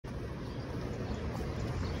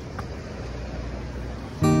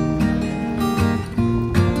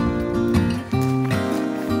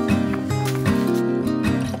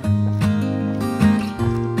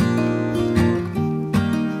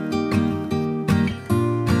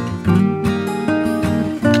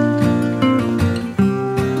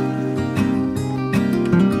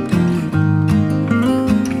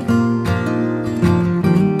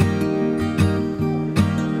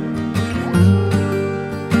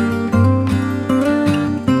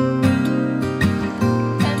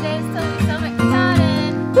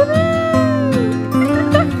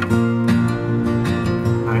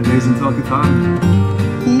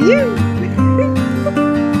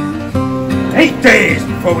8 days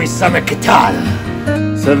before we summit Katana.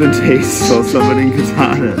 7 days till summiting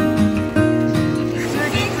Katana.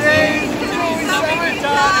 6 days before we summit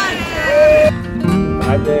Katana.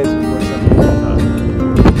 5 days before summiting Katana.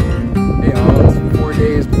 Hey, it's 4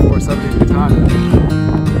 days before summiting Katana.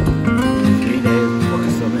 3 days before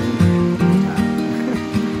summiting Katana.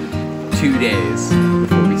 2 days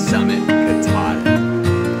before we summit Katana.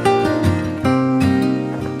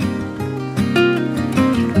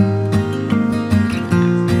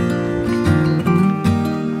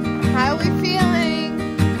 How are we feeling?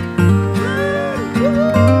 Woo!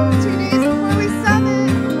 2 days before we summit.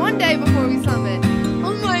 1 day before we summit.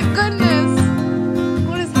 Oh my goodness.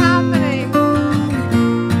 What is happening?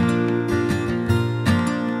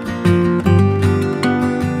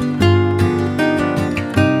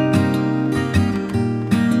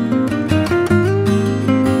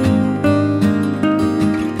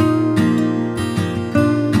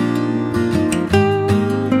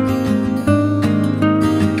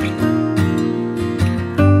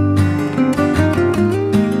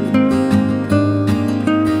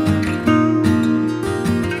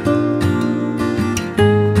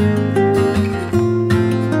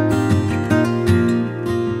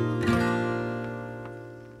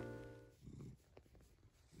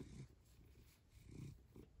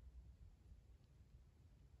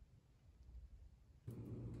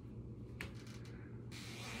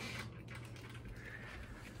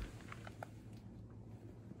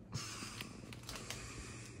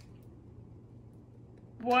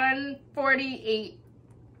 $148.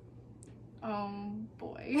 Oh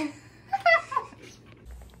boy.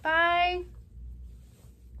 Bye.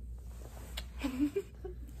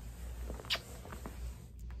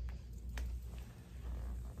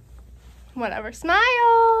 Whatever.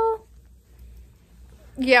 Smile.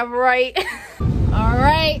 Yeah, right. All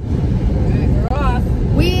right. We're off.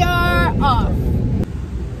 We are off.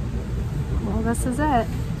 Well, this is it.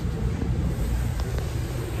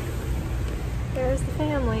 There's the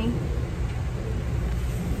family.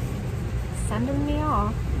 Sending me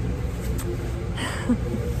off.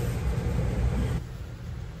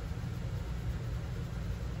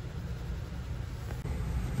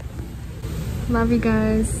 Love you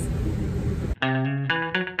guys.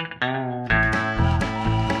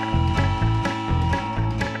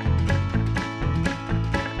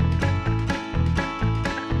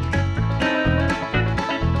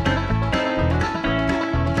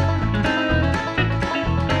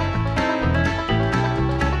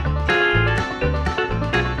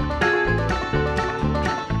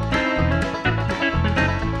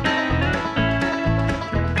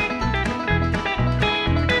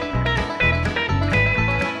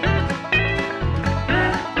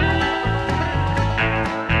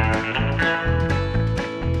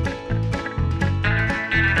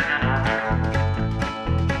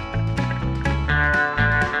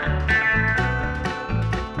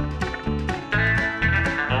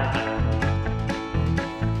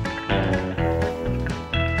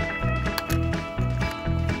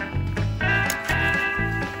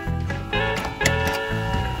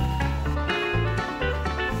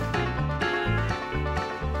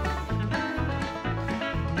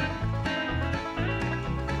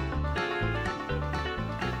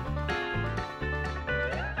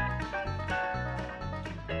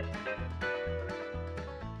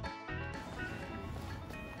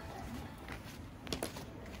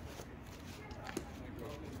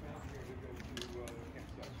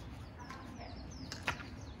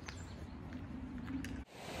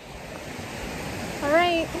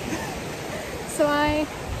 Alright, so I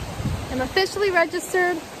am officially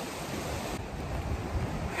registered.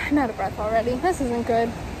 I'm out of breath already. This isn't good.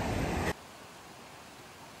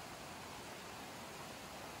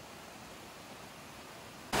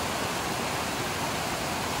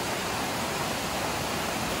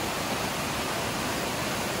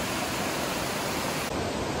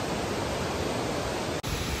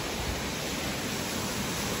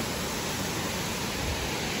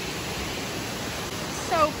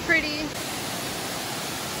 So pretty.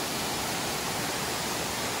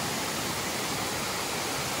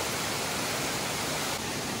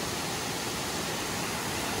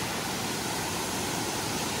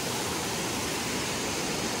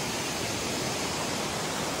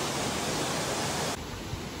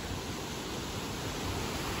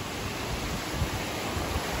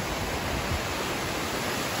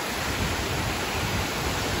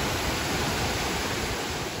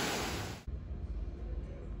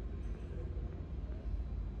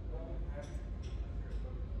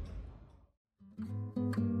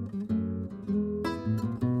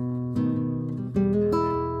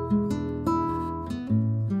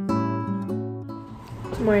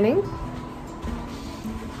 Morning.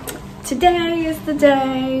 Today is the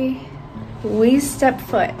day we step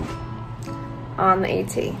foot on the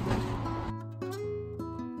AT.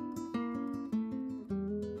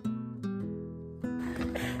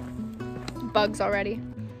 Bugs already.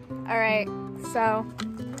 All right, so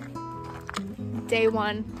day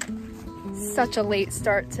one. Such a late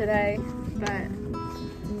start today, but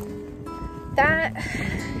that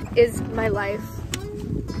is my life.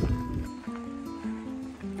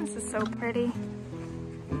 This is so pretty.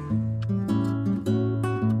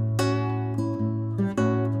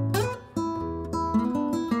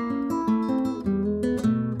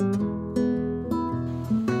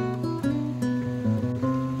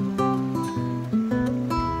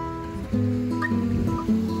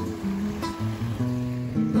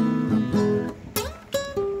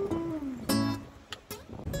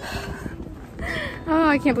 Oh,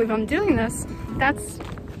 I can't believe I'm doing this. That's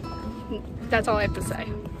all I have to say.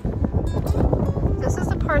 This is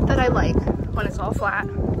the part that I like when it's all flat.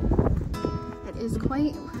 It is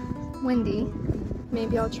quite windy.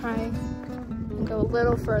 Maybe I'll try and go a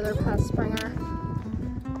little further past Springer.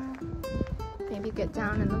 Maybe get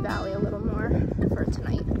down in the valley a little more for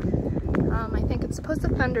tonight. I think it's supposed to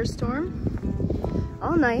thunderstorm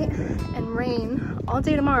all night and rain all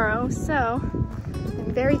day tomorrow, so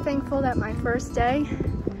I'm very thankful that my first day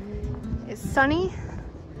is sunny.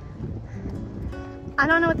 I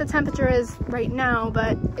don't know what the temperature is right now,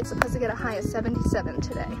 but it's supposed to get a high of 77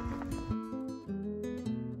 today.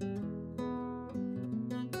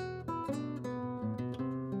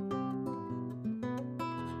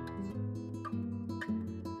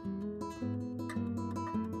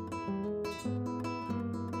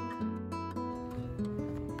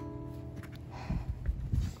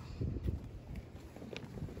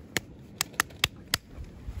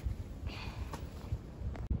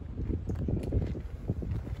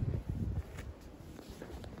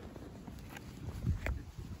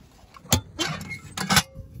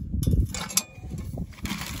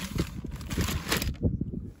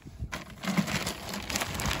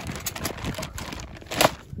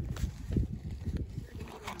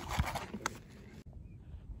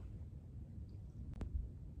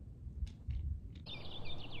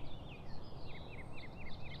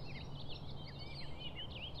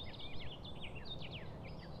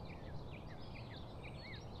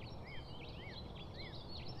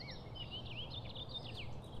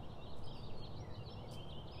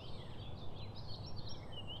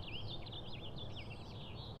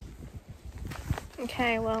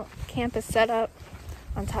 Okay, well, camp is set up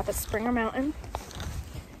on top of Springer Mountain.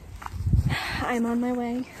 I'm on my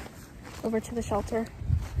way over to the shelter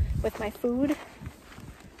with my food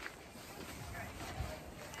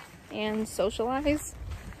and socialize.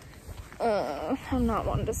 I'm not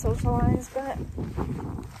one to socialize, but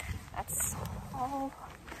that's all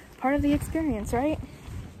part of the experience, right?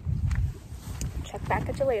 Check back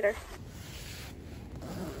at you later.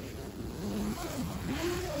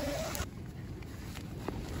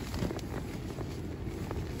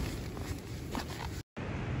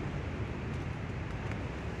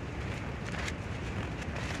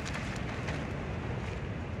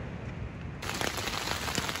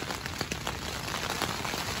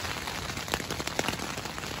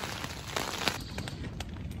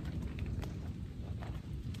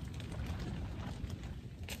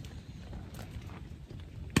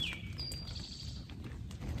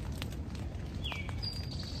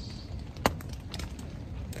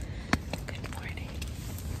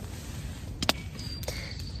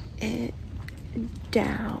 It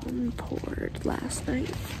downpoured last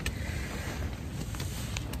night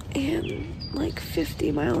and like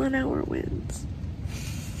 50-mile-an-hour winds.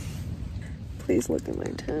 Please look at my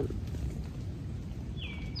tent.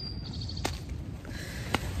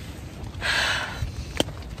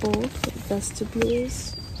 Both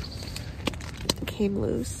vestibules came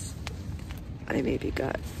loose. I maybe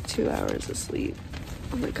got 2 hours of sleep.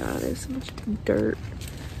 Oh my god, there's so much dirt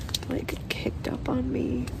like kicked up on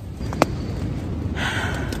me.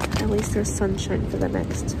 At least there's sunshine for the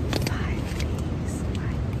next 5 days.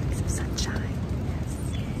 5 days of sunshine.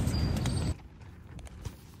 Yes.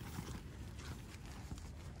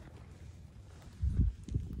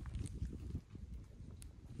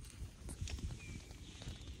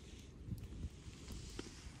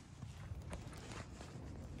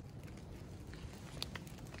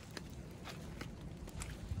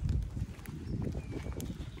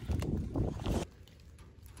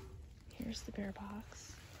 Here's the bear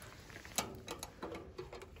box.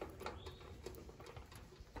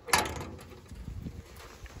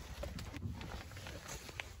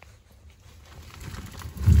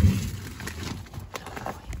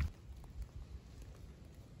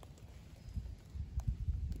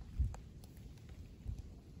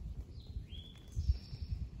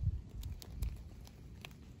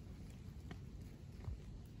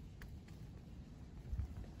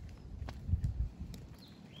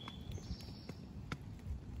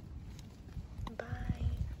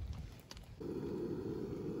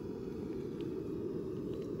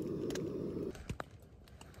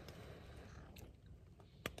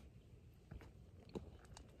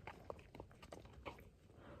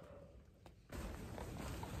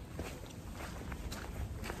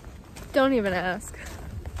 Don't even ask.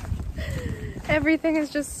 Everything is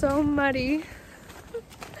just so muddy.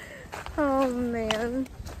 Oh man.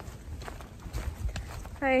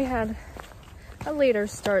 I had a later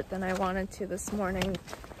start than I wanted to this morning.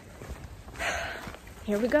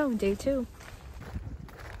 Here we go, day 2.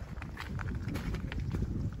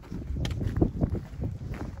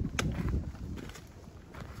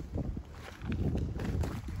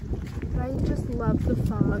 I just love the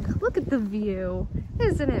fog. Look at the view.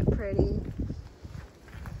 Isn't it pretty?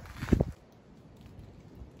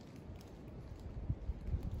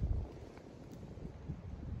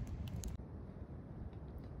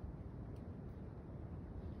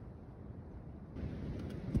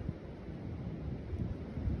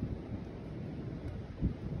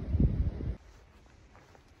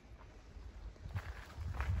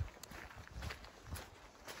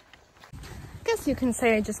 Guess you can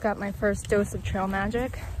say I just got my first dose of trail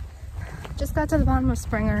magic. Just got to the bottom of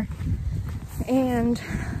Springer and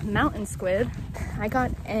mountain squid. I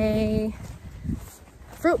got a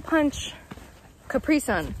fruit punch Capri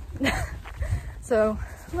Sun. So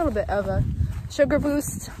a little bit of a sugar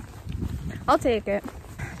boost. I'll take it.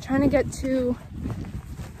 Trying to get to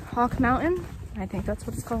Hawk Mountain. I think that's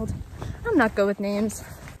what it's called. I'm not good with names.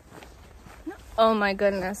 Oh my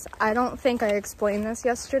goodness. I don't think I explained this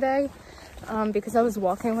yesterday. Because I was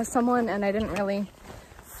walking with someone and I didn't really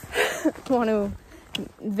want to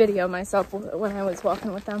video myself when I was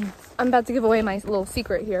walking with them. I'm about to give away my little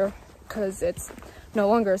secret here because it's no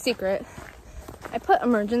longer a secret. I put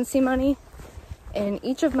emergency money in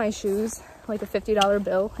each of my shoes, like a $50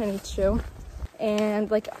 bill in each shoe, and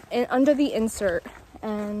like under the insert.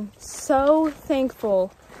 And so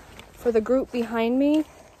thankful for the group behind me.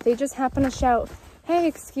 They just happened to shout, "Hey,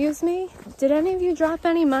 excuse me, did any of you drop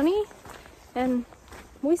any money?" And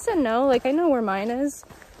we said no, like I know where mine is.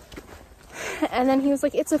 And then he was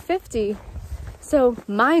like, "It's a 50. So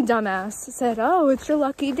my dumbass said, "Oh, it's your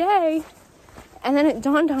lucky day." And then it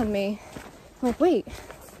dawned on me, I'm like, wait,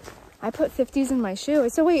 I put 50s in my shoe. I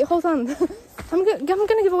said, wait, hold on. I'm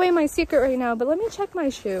gonna give away my secret right now, but let me check my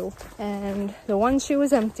shoe. And the one shoe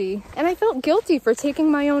was empty. And I felt guilty for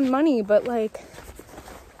taking my own money, but like,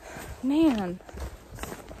 man,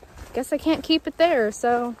 guess I can't keep it there,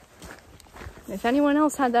 so if anyone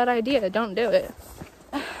else had that idea, don't do it.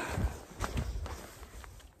 I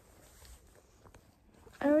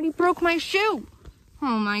already broke my shoe.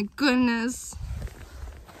 Oh my goodness.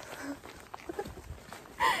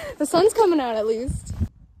 The sun's coming out at least.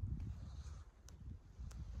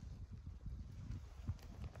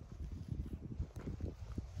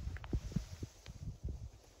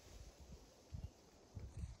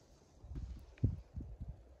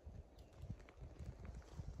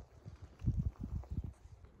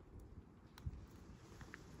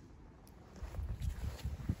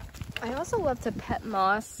 I also love to pet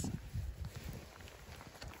moss.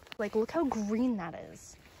 Like, look how green that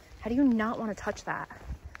is. How do you not want to touch that?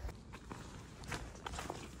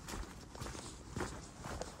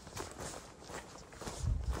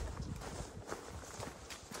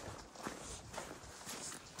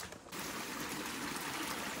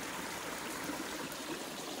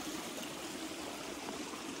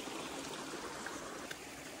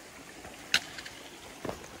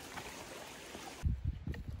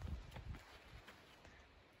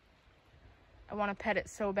 I want to pet it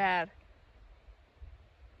so bad,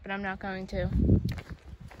 but I'm not going to.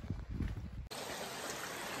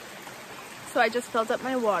 So I just filled up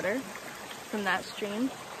my water from that stream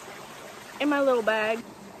in my little bag.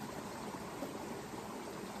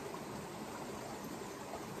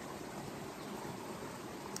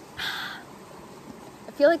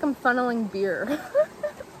 I feel like I'm funneling beer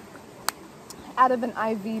out of an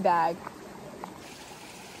IV bag.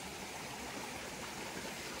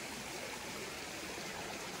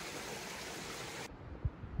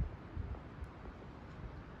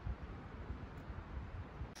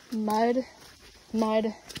 Mud,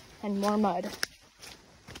 mud, and more mud.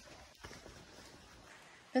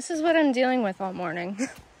 This is what I'm dealing with all morning.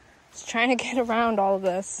 Just trying to get around all of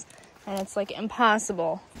this, and it's like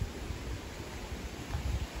impossible.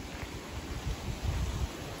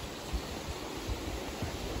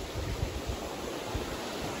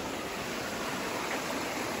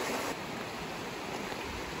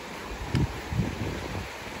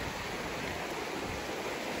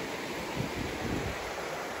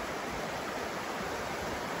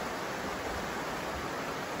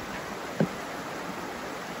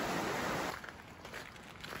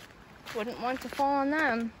 Wouldn't want to fall on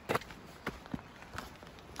them.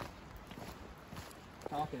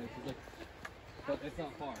 Okay, like, but it's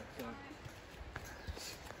not far, so.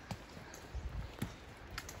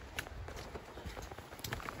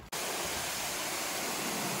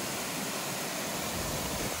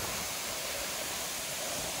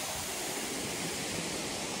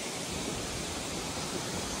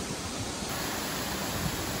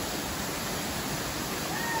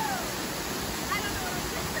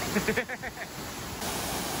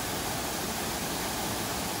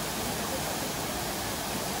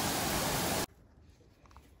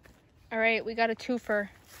 All right, we got a twofer.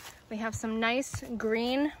 We have some nice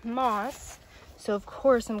green moss, so of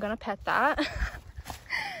course I'm gonna pet that.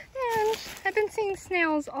 And I've been seeing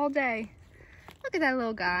snails all day. Look at that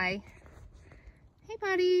little guy. Hey,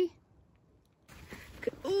 buddy.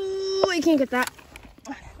 Ooh, I can't get that.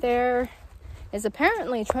 There is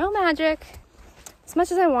apparently trail magic. As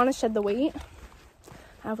much as I want to shed the weight,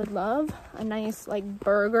 I would love a nice like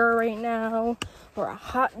burger right now, or a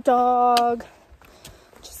hot dog.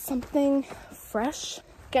 Just something fresh.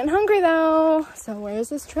 Getting hungry though. So where's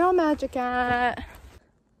this trail magic at?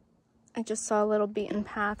 I just saw a little beaten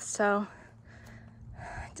path, so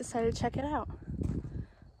I decided to check it out.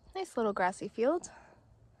 Nice little grassy field.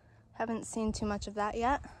 Haven't seen too much of that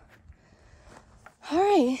yet. All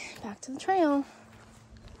right, back to the trail.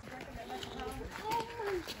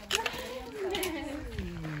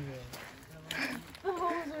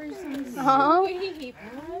 Oh,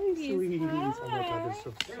 Sweeties. Oh my God, they're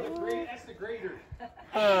so cute. That's the grader.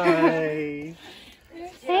 Hi.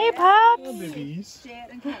 hey, pups. Hello, babies.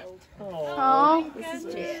 Oh, This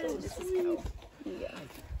is Jet. This is Cold.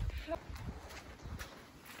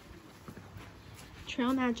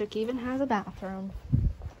 Trail magic even has a bathroom.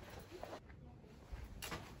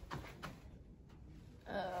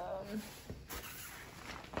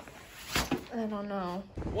 I don't know.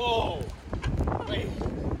 Whoa! Wait.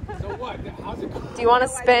 So what? How's it? Do you want to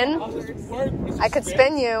spin? How's this work? I could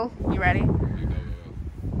spin you. You ready?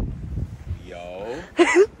 Yo.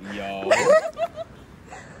 Yo.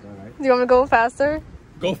 Do you want me to go faster?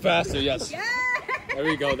 Go faster, yes. Yeah. There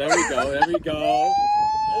we go. There we go. There we go.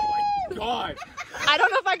 Oh my God. I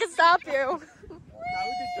don't know if I can stop you. Now we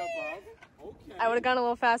can jump off. Okay. I would have gone a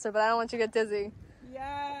little faster, but I don't want you to get dizzy.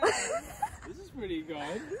 Yeah. This is pretty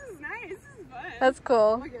good. This is nice. This is fun. That's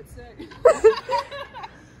cool. I get sick.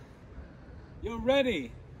 You're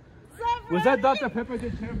ready. Was that Dr. Pepper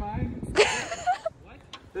did chair mine? What?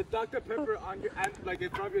 The Dr. Pepper on your and like in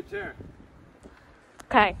front of your chair.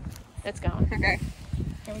 Okay, it's going. Okay.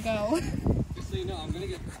 Here we go. Just so you know, I'm gonna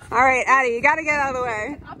get. All right, Addie, you gotta get out of the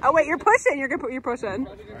way. Oh wait, you're pushing. You're pushing.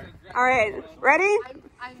 All right, ready?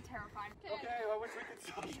 I'm terrified. Okay, well, which we can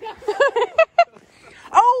stop.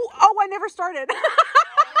 Oh, I never started.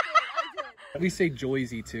 We say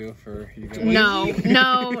Joyzy too for you guys. No.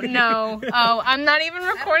 Oh, I'm not even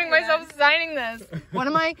recording myself signing this. What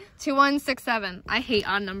am I? 2167. I hate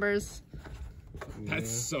odd numbers. That's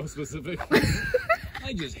so specific.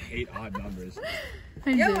 I just hate odd numbers.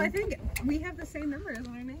 Yo, I think we have the same number as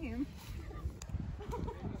my name.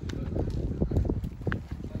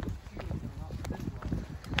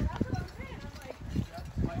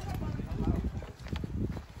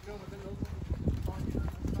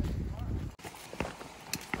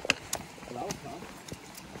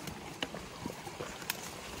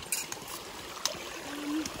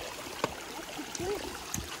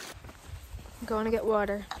 Going to get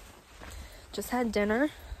water. Just had dinner.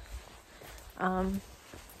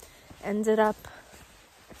 Ended up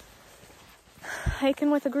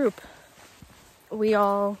hiking with a group. We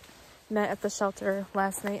all met at the shelter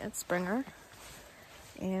last night at Springer,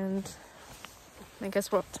 and I guess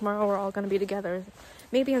tomorrow we're all going to be together,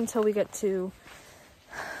 maybe until we get to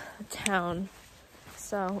town.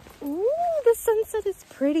 So, ooh, the sunset is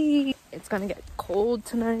pretty. It's going to get cold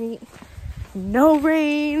tonight. No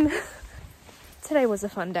rain. Today was a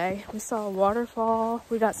fun day. We saw a waterfall.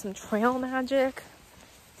 We got some trail magic.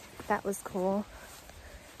 That was cool.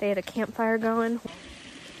 They had a campfire going.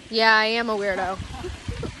 Yeah, I am a weirdo.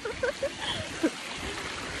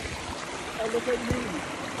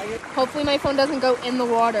 Hopefully my phone doesn't go in the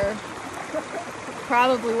water.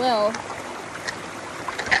 Probably will.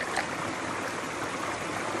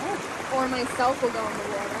 Or my self will go in the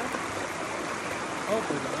water.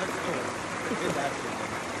 Hopefully not. It's actually.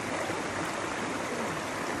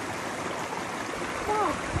 I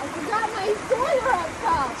forgot my spoiler up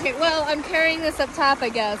top. Okay, well, I'm carrying this up top, I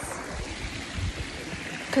guess.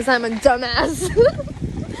 Because I'm a dumbass.